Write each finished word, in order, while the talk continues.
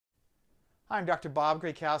Hi, I'm Dr. Bob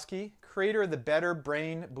Graykowski, creator of the Better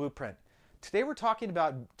Brain Blueprint. Today we're talking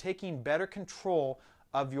about taking better control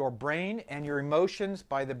of your brain and your emotions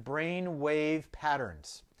by the brain wave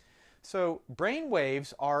patterns. So brain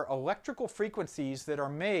waves are electrical frequencies that are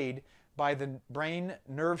made by the brain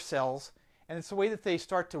nerve cells, and it's the way that they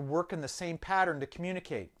start to work in the same pattern to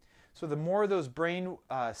communicate. So the more of those brain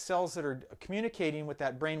cells that are communicating with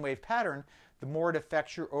that brainwave pattern, the more it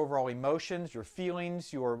affects your overall emotions, your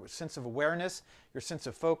feelings, your sense of awareness, your sense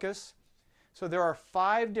of focus. So there are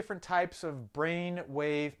 5 different types of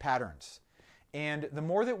brainwave patterns. And the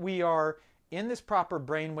more that we are in this proper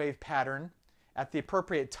brainwave pattern at the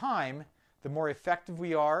appropriate time, the more effective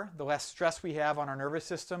we are, the less stress we have on our nervous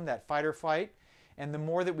system, that fight or flight, and the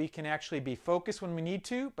more that we can actually be focused when we need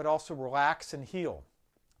to, but also relax and heal.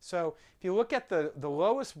 So if you look at the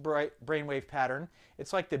lowest brainwave pattern,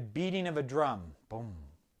 it's like the beating of a drum. Boom,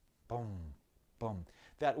 boom, boom.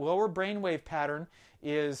 That lower brainwave pattern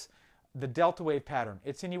is the delta wave pattern.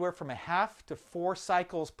 It's anywhere from 1/2 to 4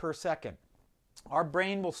 cycles per second. Our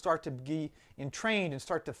brain will start to be entrained and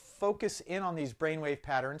start to focus in on these brainwave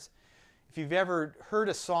patterns. If you've ever heard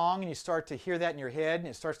a song and you start to hear that in your head and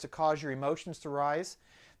it starts to cause your emotions to rise,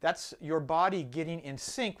 that's your body getting in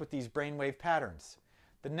sync with these brainwave patterns.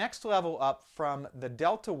 The next level up from the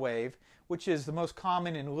delta wave, which is the most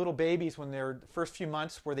common in little babies when they're the first few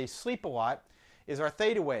months where they sleep a lot, is our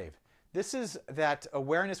theta wave. This is that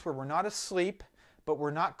awareness where we're not asleep, but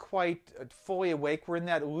we're not quite fully awake. We're in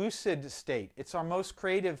that lucid state. It's our most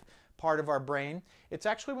creative part of our brain. It's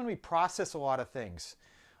actually when we process a lot of things.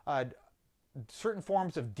 Certain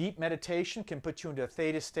forms of deep meditation can put you into a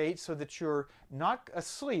theta state so that you're not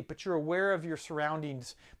asleep, but you're aware of your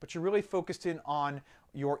surroundings, but you're really focused in on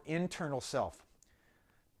your internal self.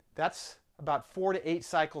 That's about 4 to 8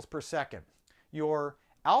 cycles per second. Your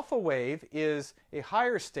alpha wave is a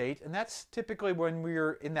higher state, and that's typically when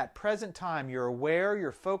we're in that present time. You're aware,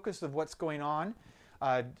 you're focused of what's going on.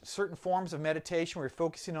 Certain forms of meditation where you're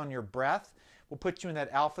focusing on your breath will put you in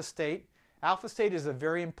that alpha state. Alpha state is a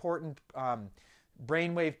very important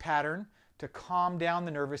brainwave pattern to calm down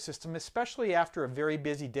the nervous system, especially after a very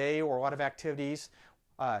busy day or a lot of activities.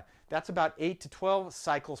 That's about 8 to 12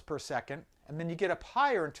 cycles per second. And then you get up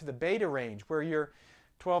higher into the beta range where you're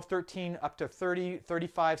 12, 13, up to 30,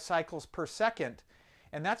 35 cycles per second.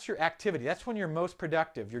 And that's your activity. That's when you're most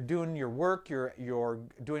productive. You're doing your work, you're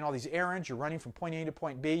doing all these errands, you're running from point A to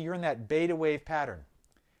point B. You're in that beta wave pattern.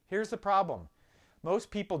 Here's the problem.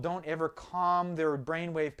 Most people don't ever calm their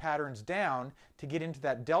brainwave patterns down to get into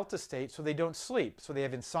that delta state so they don't sleep. So they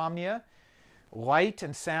have insomnia. Light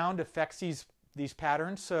and sound affects these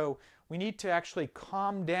patterns. So we need to actually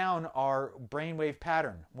calm down our brainwave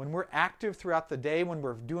pattern. When we're active throughout the day, when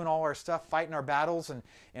we're doing all our stuff, fighting our battles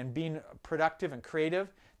and being productive and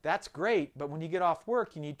creative, that's great. But when you get off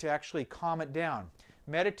work, you need to actually calm it down.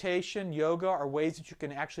 Meditation, yoga are ways that you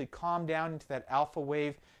can actually calm down into that alpha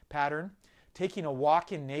wave pattern. Taking a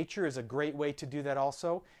walk in nature is a great way to do that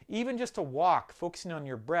also. Even just a walk, focusing on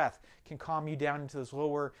your breath, can calm you down into those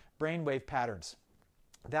lower brainwave patterns.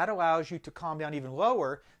 That allows you to calm down even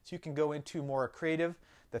lower so you can go into more creative,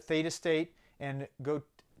 the theta state, and go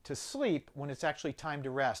to sleep when it's actually time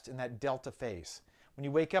to rest in that delta phase. When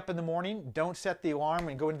you wake up in the morning, don't set the alarm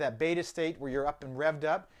and go into that beta state where you're up and revved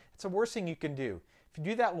up. It's the worst thing you can do. If you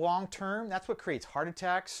do that long term, that's what creates heart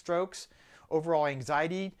attacks, strokes, overall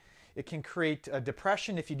anxiety. It can create a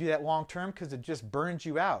depression if you do that long term because it just burns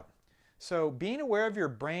you out. So being aware of your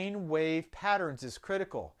brain wave patterns is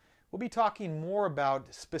critical. We'll be talking more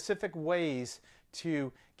about specific ways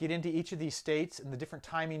to get into each of these states and the different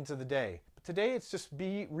timings of the day. But today it's just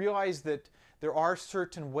realize that there are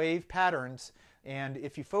certain wave patterns, and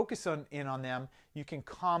if you focus in on them, you can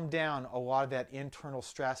calm down a lot of that internal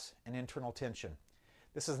stress and internal tension.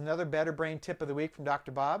 This is another Better Brain Tip of the Week from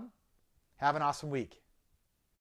Dr. Bob. Have an awesome week.